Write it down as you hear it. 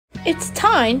It's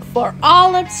time for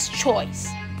Olive's Choice.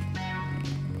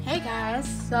 Hey guys,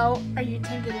 so are you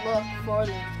taking a look for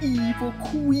the evil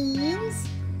queens?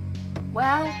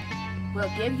 Well,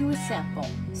 we'll give you a sample.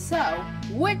 So,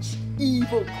 which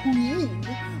evil queen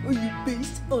are you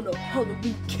based on a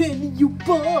Halloween candy you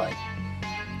buy?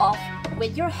 Off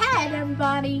with your head,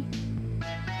 everybody.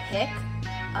 Pick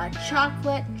a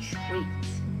chocolate treat.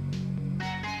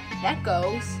 That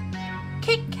goes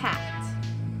Kit Kat.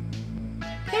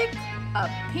 Pick a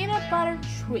peanut butter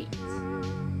treat.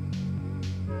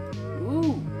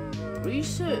 Ooh,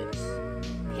 Reese's.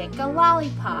 Pick a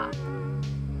lollipop.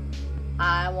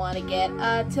 I want to get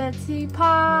a Tootsie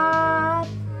Pop.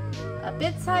 A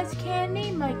bit-sized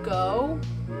candy might go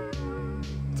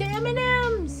to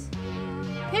M&M's.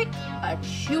 Pick a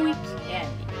chewy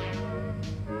candy.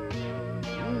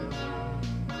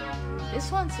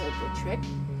 This one's a good trick.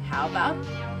 How about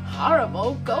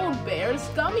horrible Gold Bears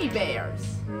gummy bears?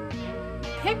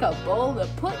 Pick a bowl to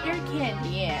put your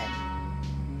candy in.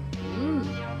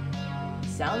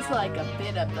 Sounds like a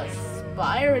bit of the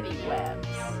spirally webs.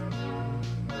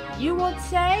 You would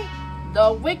say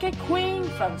the Wicked Queen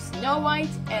from Snow White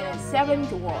and the Seven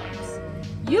Dwarfs.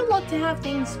 You look to have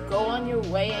things go on your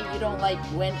way and you don't like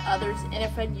when others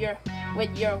interfere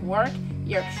with your work.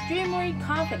 You're extremely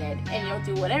confident and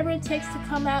you'll do whatever it takes to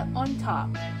come out on top.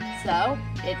 So,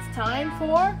 it's time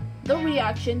for the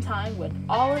reaction time with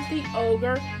Olive the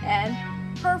Ogre and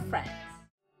her friends.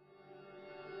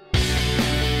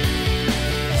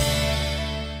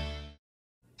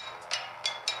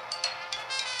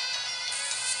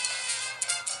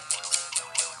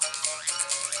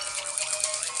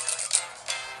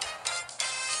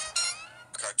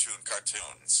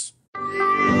 Cartoons.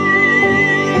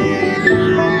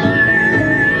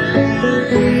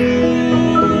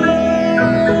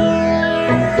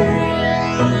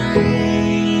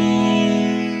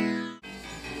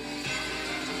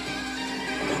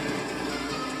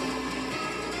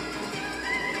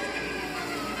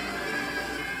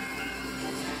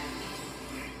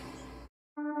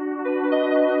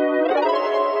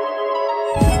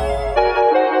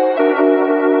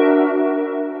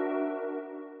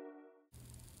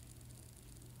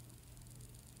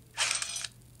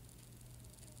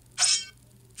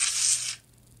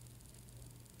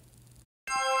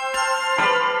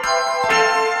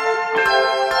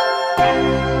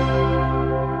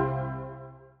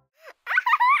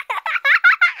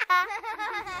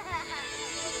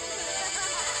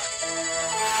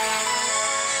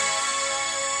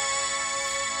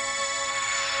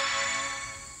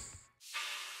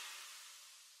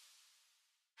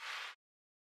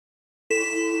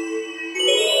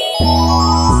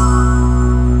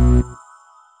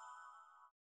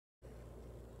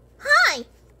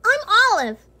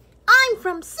 I'm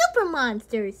from Super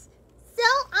Monsters, so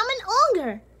I'm an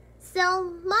ogre.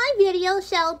 So my video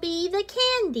shall be the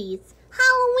candies,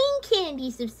 Halloween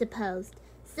candies if supposed.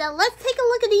 So let's take a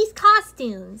look at these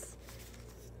costumes.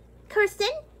 Kirsten,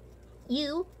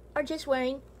 you are just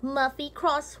wearing Muffy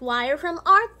Crosswire from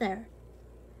Arthur.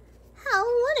 How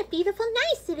what a beautiful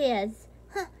nice it is.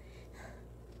 Huh.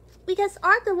 Because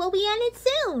Arthur will be in it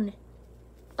soon.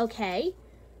 Okay.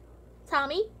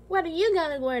 Tommy, what are you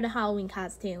gonna wear the Halloween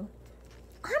costume?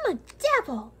 I'm a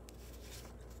devil.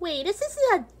 Wait, is this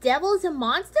a devil as a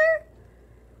monster?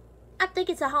 I think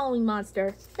it's a Halloween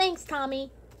monster. Thanks,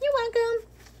 Tommy. You're welcome.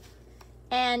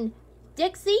 And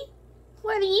Dixie,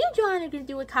 what are you trying to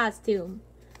do a costume?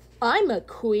 I'm a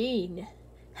queen.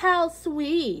 How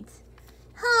sweet.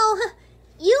 Oh,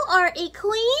 you are a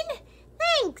queen?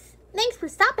 Thanks. Thanks for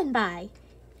stopping by.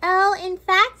 Oh, in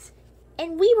fact,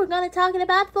 and we were going to talk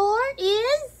about for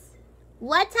is...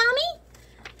 What, Tommy?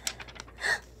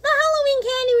 The Halloween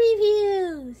candy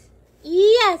reviews.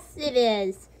 Yes, it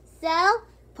is. So,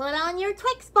 put on your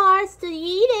Twix bars to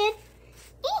eat it.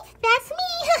 That's me.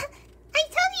 I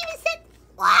told you to sit...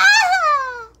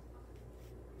 Wow!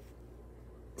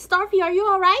 Starfy, are you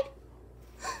alright?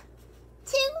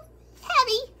 Too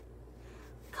heavy.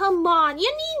 Come on,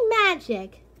 you need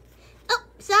magic. Oh,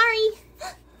 sorry.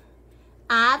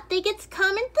 I think it's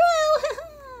coming through.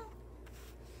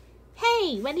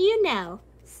 Hey, what do you know?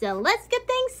 So let's get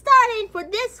things started for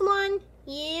this one.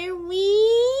 Here we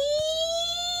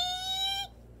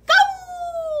go!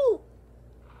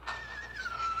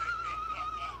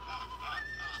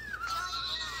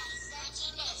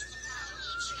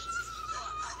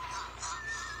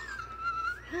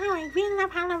 Oh, I really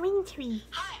love Halloween trees.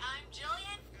 Hi, I'm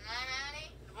Jillian. I'm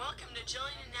Addie. Welcome to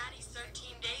Jillian and Addie's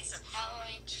 13 Days of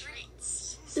Halloween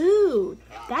Treats. Ooh,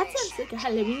 that sounds like a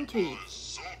Halloween treat.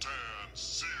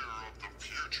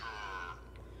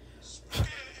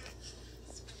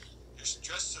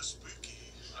 dressed so spooky.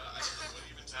 I don't know what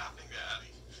even's happening to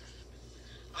Addie.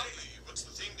 Hey, what's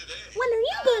the theme today? When are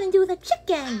you going to do the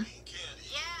chicken? Candy.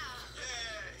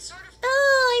 Yeah. Sort of.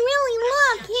 Oh, I really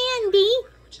love candy.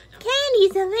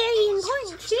 Candy's a very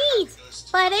important treat,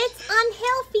 but it's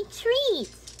unhealthy treat.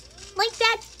 Like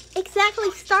that exactly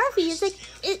Starfy is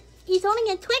he's owning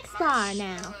a Twix bar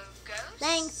now.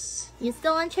 Thanks. You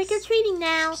still on trick-or-treating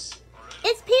now.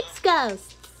 It's Peeps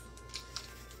Ghosts.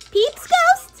 Peeps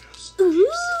Ghosts? Ooh,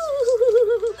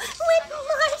 with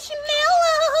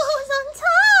marshmallows on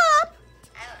top.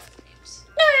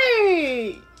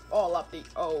 Hey! All up the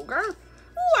ogre.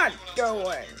 What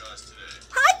doing?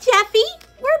 Hi, Jeffy.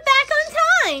 We're back on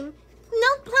time.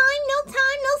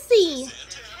 No see.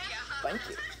 Thank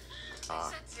you.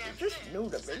 You just knew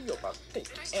the video about the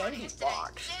candy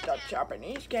box. The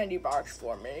Japanese candy box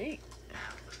for me.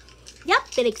 Yep,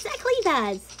 it exactly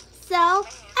does. So,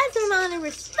 as a honor of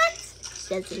respect,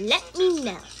 just let me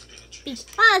know.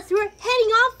 Because we're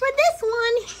heading off for this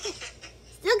one.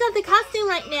 Still got the costume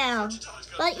right now.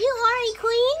 But you are a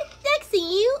queen. Dixie,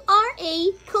 you are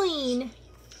a queen.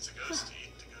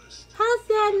 How's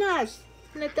that nice?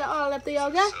 Let the all of the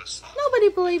yoga. Nobody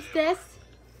believes this.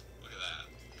 Look at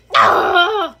that.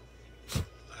 Ah! I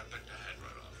picked the head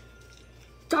right off.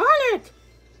 Darn it!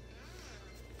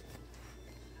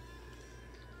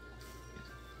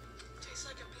 Tastes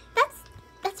like a pea.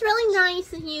 That's really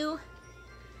nice of you.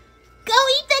 Go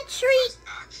eat the treat,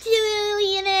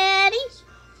 Julie and Addie.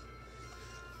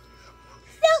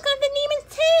 Still got the demons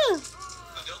too.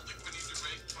 I don't think we need to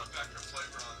rate front factor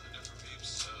flavor on the different peeps,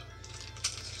 so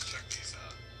let's check these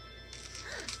out.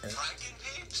 Franken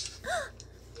peeps?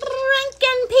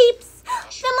 Franken peeps,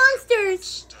 the monsters.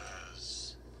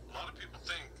 A lot of people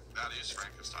think that is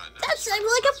Frankenstein. That's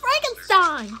like a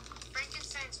Frankenstein.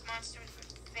 Frankenstein's monster is my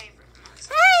favorite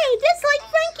monster. Hey, just like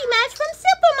Frankie Match from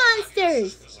Super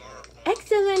Monsters.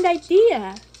 Excellent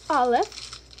idea, Olive.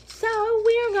 So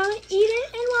we're gonna eat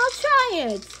it and we'll try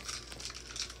it.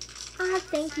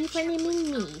 Thank you for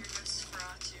naming me.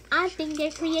 I think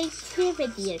they're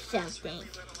creativity or something.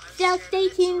 So stay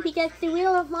tuned because the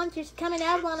Wheel of Monsters coming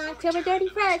out on October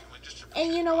 31st.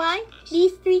 And you know why?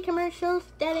 These 3 commercials,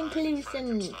 that includes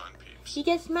me.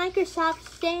 Because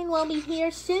Microsoft's saying we'll be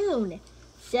here soon.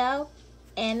 So,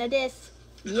 end of this,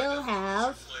 you'll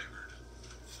have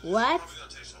what?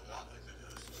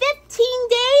 15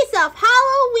 days of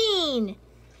Halloween.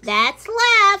 That's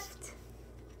left.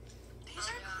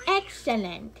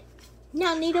 Excellent.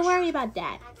 No need to worry about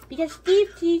that. Because Steve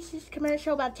teases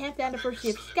commercial about 10th anniversary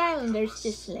of Skylanders,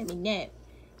 just let me know.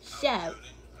 So,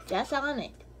 just on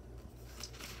it.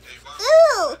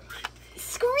 Ooh,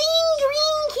 screen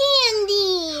green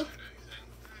candy.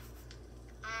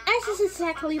 This is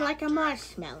exactly like a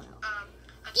marshmallow.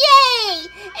 Yay!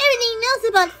 Everything knows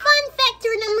about fun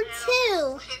factor number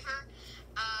 2. Flavor,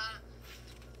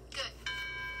 good.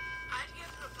 I'd give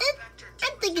it a fun factor I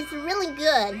think it's really good.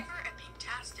 flavor and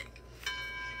peep-tastic.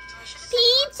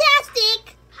 Peep-tastic.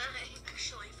 Hi,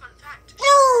 actually, fun fact.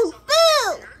 Oh,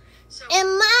 boo! So, Am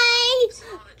I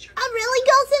a really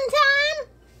ghost in time?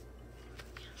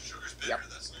 Sugar's bitter, Yep.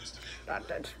 that's news to me.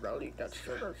 That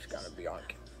sugar's gonna be on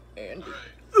candy.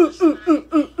 Addie's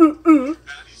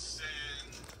saying,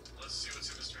 let's see what's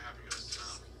in Mr. Happy Ghost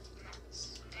mouth.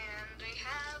 and we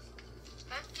have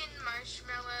pumpkin,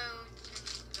 marshmallow,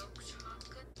 milk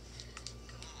chocolate.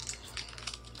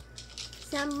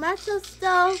 Some Marshall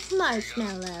Stove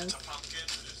marshmallows. It's a pumpkin,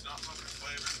 but it's not pumpkin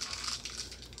flavored.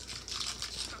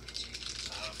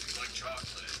 If you like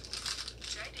chocolate,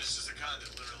 this is the kind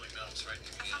that literally melts right in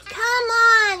your mouth. Come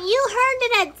on, you heard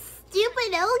of that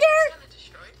stupid ogre?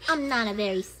 I'm not a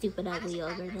very stupid ugly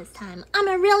ogre this time. I'm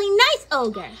a really nice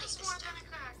ogre.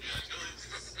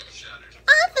 Shattered.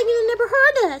 I think you never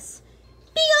heard us.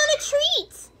 Be on the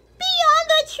treats. Be on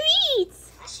the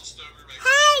treats. Russell Stover makes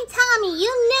Hey, Tommy,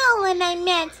 you know what I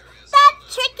meant. That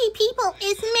tricky people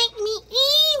is make me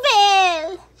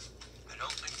evil. I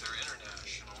don't think they're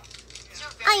international.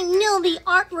 I know the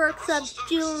artworks of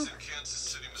Stover's in Kansas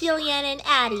City, Missouri. Julian and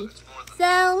Addie.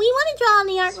 So we want to draw on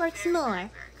the artworks more.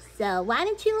 So why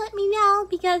don't you let me know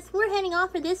because we're heading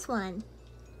off for this one.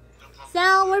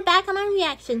 So we're back on our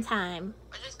reaction time.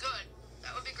 But it's good.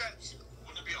 That would be gross.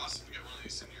 Wouldn't it be awesome to get one of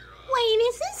these in your Wait,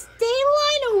 is this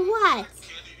daylight or what?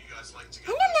 candy do you guys like to I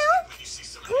get? don't know. When you see I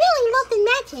somebody really love the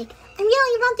magic. I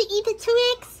really want to eat the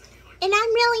Twix. And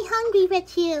I'm really hungry with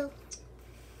you.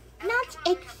 Not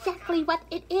exactly what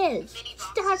it is.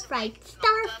 Starfright,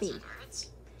 Starfy.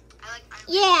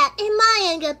 Yeah, and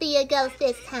mine gonna be a ghost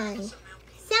this time.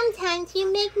 Sometimes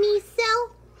you make me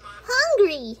so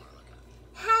hungry.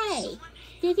 Hey,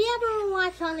 did you ever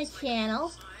watch on the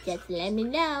channel Just let me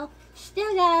know.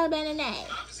 Still got a banana egg.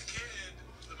 When I was a kid,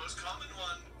 the most common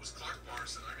one was Clark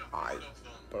bars, and I got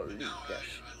bored of them. believe Now this.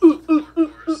 I love Clark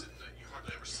bars, and you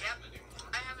hardly ever see them anymore.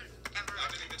 I haven't ever. I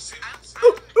haven't even seen I them.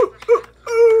 haven't ever had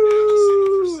I haven't seen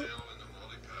them for sale in the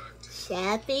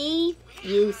multi-pack. Jeffy,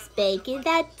 you spanking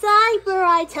that diaper.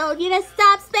 I told you to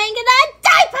stop spanking that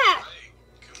diaper.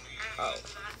 Oh,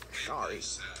 sorry.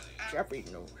 Jeffy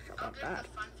knows about that.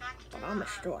 Fun fact. But I'm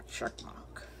still a check mark.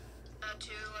 2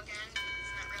 again.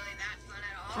 It's not really that fun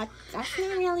at all. That's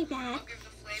not really bad. I'll give the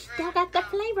flavor. Still got the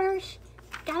flavors.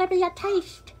 Gotta be a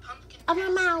taste Pumpkin. of my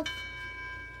mouth.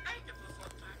 I give the fun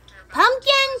factor about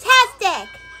Pumpkin-tastic.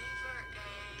 flavor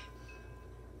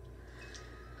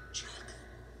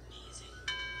amazing.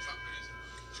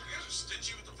 You guys are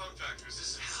stingy with the fun factors.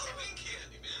 This is Halloween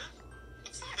candy, man.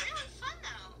 It's not really fun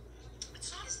though. It's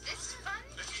not. Is this fun?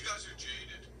 I think you guys are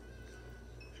jaded.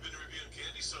 You've been reviewing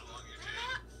candy so long, you're They're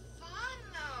jaded. not fun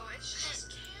though. It's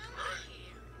just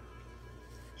candy.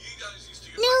 You guys used to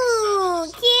get No,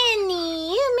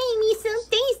 candy. You made me so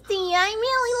tasty. I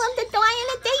really love the way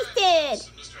I tasted.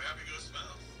 So Mr. Happy Goes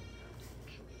mouth.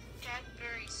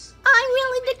 Cadbury's. I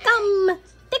really the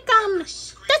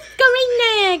green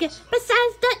egg.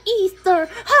 Besides the Easter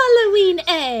Halloween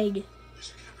egg. These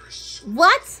are Cadbury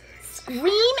What? Scream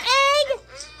egg?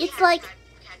 It's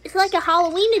like a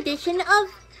Halloween edition of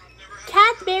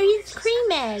Cadbury's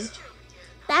cream egg.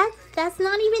 That's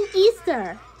not even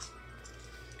Easter.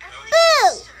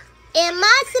 Boo! Am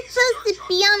I supposed to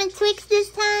be on a Twix this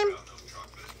time?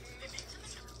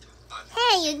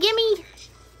 Hey, you give me.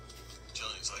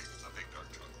 Jelly's like a big dark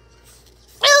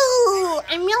chocolate. Ooh,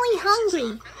 I'm really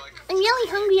hungry. I'm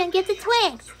really hungry. I get the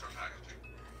Twix. Different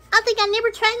packaging. I think I never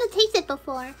tried to taste it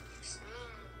before.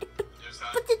 There's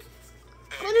that. But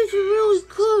it's really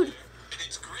good.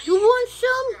 It's green. You want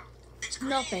some? It's green.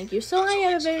 No, thank you. So I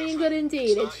am very good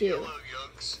indeed at you. Yellow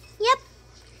yolks. Yep.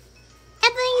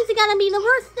 Everything's gonna be the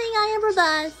worst thing I ever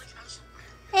does.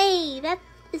 Hey,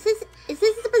 is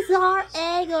this a bizarre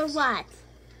egg or what?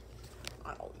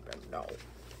 I don't even know.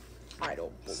 I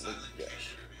don't believe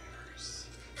this.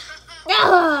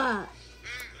 Ugh!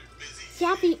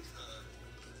 Jeffy,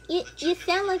 you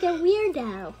sound like a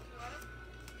weirdo.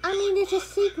 I mean, it's a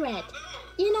secret.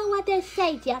 You know what they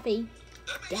say, Jeffy.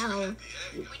 Don't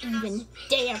you even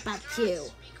dare but you.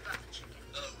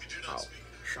 No, we do not Oh, speak.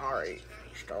 sorry.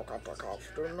 Still got the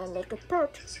costume and let the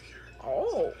pet. Insecure.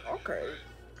 Oh, okay.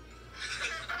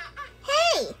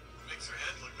 Hey, Makes her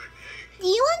head look like the egg. do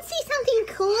you want to see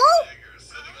something cool? Egg or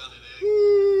sitting on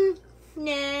an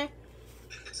egg. Nah.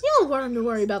 You'll learn to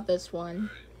worry about this one.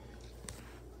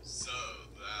 So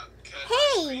that cat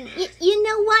Hey, you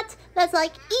know what? That's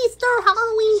like Easter,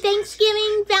 Halloween,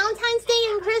 Thanksgiving, Valentine's Day,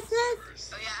 and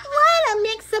Christmas. Oh yeah. What a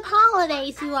mix of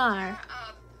holidays you are.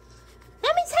 Uh,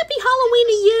 That means happy Halloween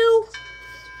to you. it's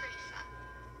pretty fun.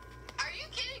 Are you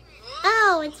kidding me?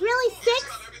 Oh, it's really 6?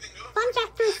 Fun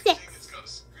factor is 6. It's got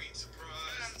a green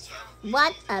surprise. It's got a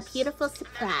What a beautiful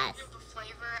surprise. Give the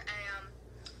flavor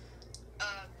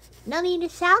No need to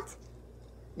shout.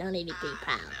 No need to be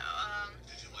proud.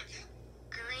 Did you like it?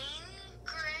 green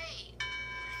gray.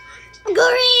 Great.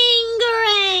 Green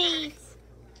great.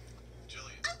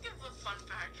 Jillian. I'll give the fun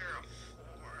factor a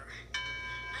 4.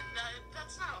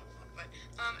 That's not a fun, but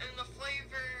and the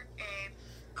flavor a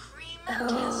cream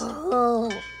tastic. Oh,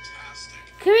 Fantastic.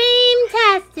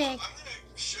 cream-tastic. I'm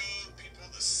gonna show people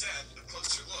the set, a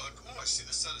closer look. Oh, I see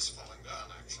the set is falling down,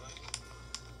 actually.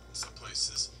 In some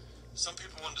places. Some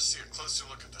people wanted to see a closer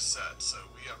look at the set, so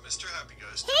we got Mr. Happy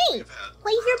Ghost. Hey, We've had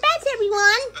place your bets,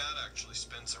 everyone. the bat actually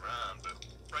spins around, but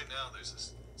right now there's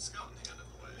a skeleton hand in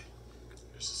the way.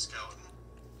 There's a skeleton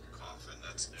coffin,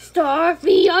 that's new.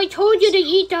 Starfy, I told you to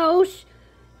eat those.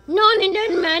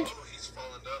 Non-amendment. Oh, he's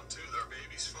falling down too. Their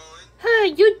baby's falling.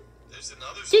 Hey, There's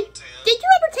another did Sultan. you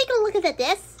ever take a look at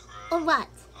this? Or what?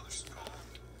 Other skull.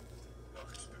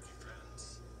 Welcome, spooky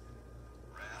friends.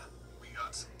 Rat. We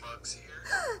got some bugs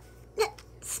here.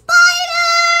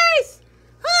 Spiders!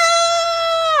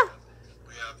 Ah!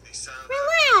 We have the sound.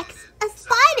 Relax. A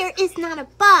spider is not a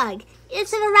bug.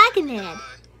 It's an arachnid.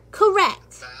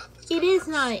 Correct. It is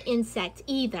not an insect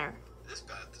either. This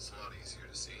bat is a lot easier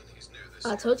to see, and he's new this I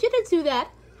year. told you to do that.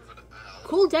 With an owl.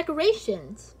 Cool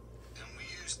decorations. And we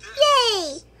use this.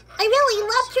 Yay! I really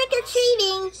love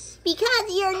trick-or-treating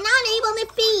because you're not able to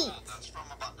feed. That's from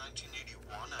about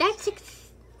 1981.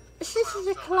 This is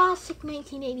a classic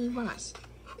 1981.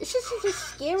 This is a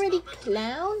scaredy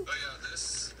clown. Oh yeah,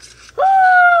 this.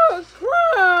 Oh,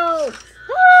 clown!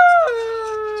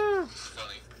 Ah!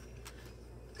 Funny.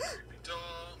 Creepy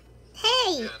doll.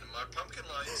 Hey, And my pumpkin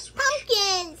lights.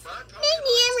 pumpkins! My pumpkin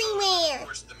Maybe lights, everywhere. Of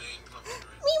course, the main pumpkin,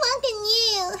 right? We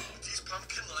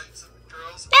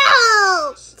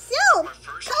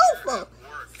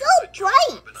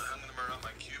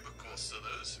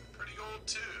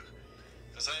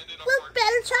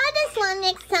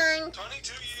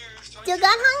Still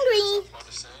got hungry.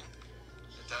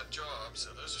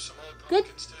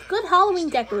 Good Halloween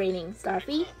decorating,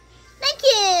 Starfy. Thank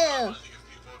you. And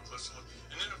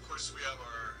then, of course, we have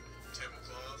our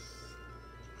tablecloth.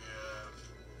 We have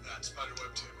that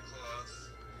spiderweb tablecloth.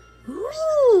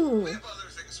 Ooh. We have other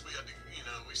things we had to,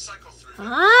 we cycle through.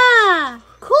 Ah,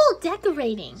 cool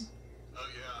decorating. Oh,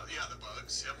 yeah, the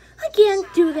bugs, yep. I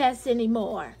can't do this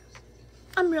anymore.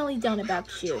 I'm really done about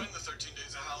you. Enjoying the 13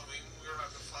 days of Halloween. We were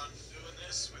having fun doing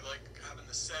this. We like having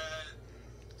the set.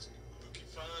 It's spooky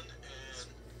fun.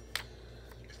 And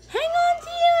Hang on to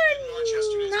watch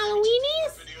yesterday's your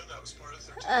Halloweenies. video that was part of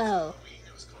 13 days of Oh. Halloween.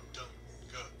 It was called Don't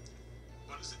Go.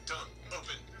 What is it? Don't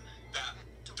open that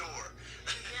door.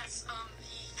 Yes,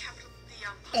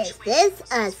 Is this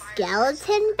a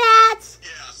skeleton bat?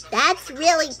 Yeah, some That's of the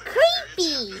really comments that were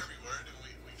creepy. every word, and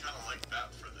we kind of like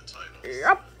that for the title.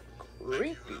 Yep.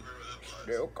 Creepy. Creepy.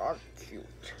 Still got cute.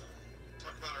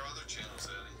 Talk about our other channels,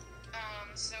 Eddie.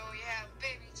 So we have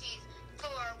Baby Teeth 4,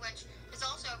 which is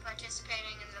also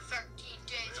participating in the 13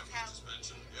 days of Yeah, just Halloween.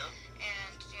 mentioned, yeah.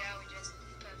 And yeah, we just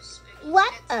post spooky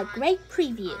What skits a on- great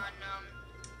preview. on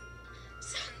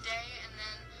Sunday, and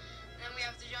then we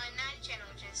have the Giant Night channel,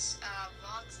 which is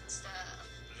vlogs and stuff.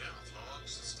 Yeah,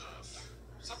 vlogs and stuff.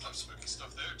 Sometimes spooky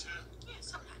stuff there, too. Yeah,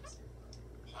 sometimes.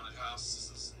 Haunted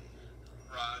houses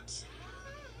and rides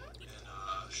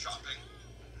and shopping.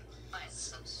 But it's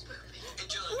so spooky.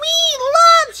 We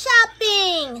love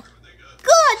shopping. They go.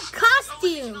 Good Oh, and you can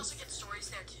costumes. also get stories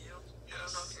there too. I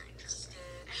don't know if you're interested.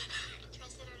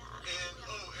 Interested or not.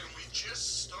 And we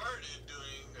just started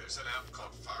doing, there's an app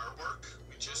called Firework.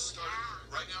 We just started,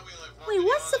 right now we only have one Wait, video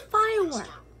what's on the it. We're gonna Firework?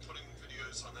 start putting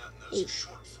videos on that, and those Hey, are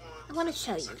short form. I wanna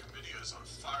show you. 15-second videos on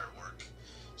Firework.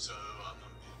 So,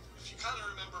 if you kind of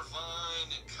remember Vine,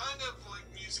 and kind of like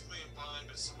Musically and Vine,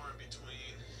 but somewhere in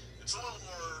between, it's a little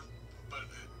more, but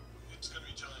it's going to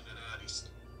be Jillian and Addie's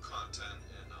content,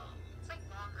 and It's like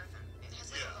longer than it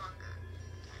has like Yeah. longer.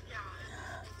 Yeah.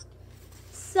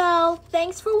 So,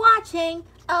 thanks for watching.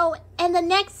 Oh, and the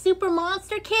next Super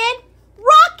Monster Kid,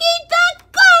 Rocky the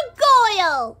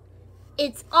Gargoyle.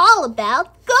 It's all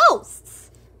about ghosts.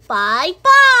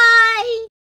 Bye-bye.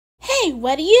 Hey,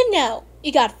 what do you know?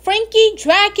 You got Frankie,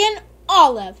 Dragon,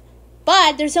 Olive.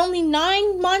 But there's only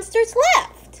 9 monsters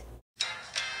left.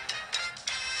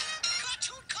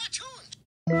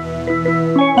 Cartoon!